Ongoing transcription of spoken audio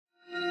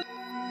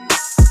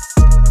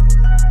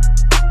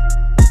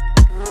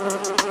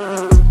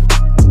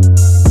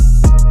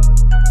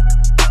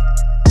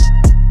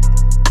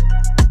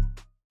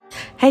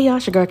Hey y'all,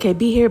 it's your girl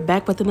KB here,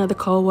 back with another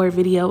Cold War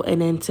video.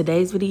 And in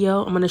today's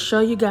video, I'm going to show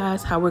you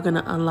guys how we're going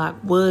to unlock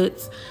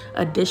Woods'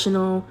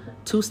 additional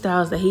 2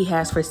 styles that he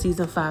has for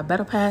Season 5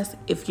 Battle Pass.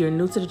 If you're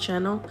new to the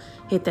channel,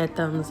 hit that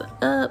thumbs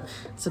up,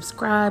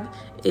 subscribe.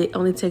 It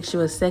only takes you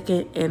a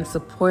second, and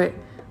support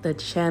the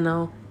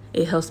channel.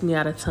 It helps me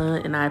out a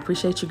ton, and I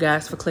appreciate you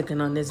guys for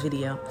clicking on this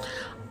video.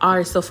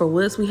 Alright, so for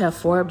Woods, we have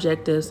 4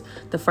 objectives.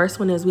 The first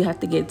one is we have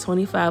to get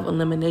 25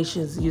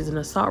 eliminations using an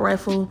assault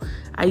rifle.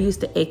 I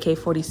used the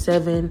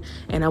AK-47,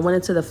 and I went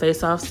into the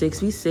face-off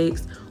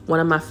 6v6,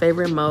 one of my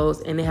favorite modes,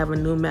 and they have a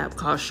new map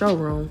called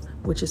Showroom,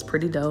 which is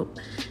pretty dope.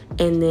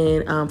 And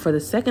then for the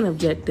second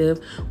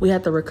objective, we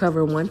have to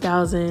recover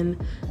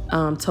 1,000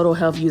 total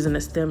health using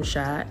a stem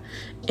shot.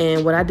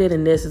 And what I did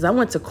in this is I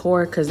went to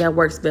core because that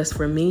works best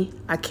for me.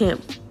 I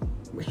can't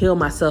heal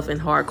myself in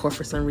hardcore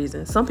for some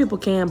reason. Some people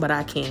can, but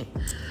I can't.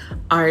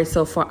 All right,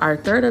 so for our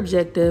third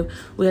objective,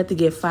 we have to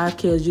get 5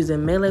 kills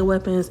using melee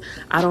weapons.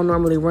 I don't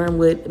normally run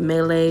with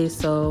melee,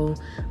 so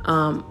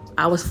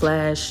I was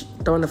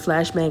throwing a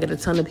flashbang at a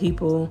ton of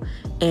people,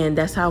 and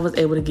that's how I was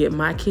able to get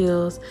my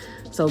kills.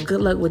 So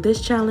good luck with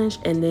this challenge.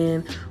 And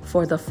then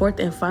for the fourth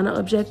and final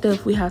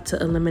objective, we have to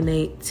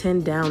eliminate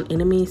 10 down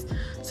enemies.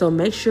 So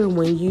make sure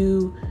when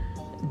you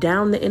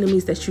down the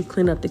enemies that you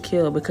clean up the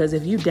kill, because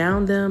if you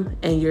down them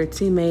and your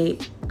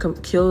teammate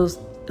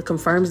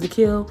confirms the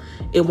kill,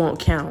 it won't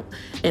count.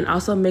 And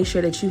also make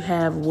sure that you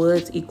have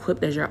Woods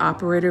equipped as your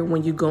operator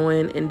when you go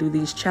in and do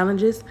these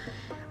challenges.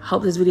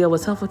 Hope this video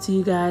was helpful to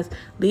you guys.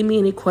 Leave me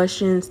any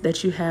questions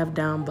that you have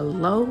down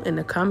below in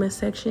the comment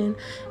section,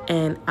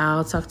 and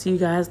I'll talk to you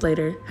guys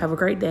later. Have a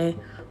great day.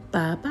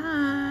 Bye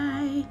bye.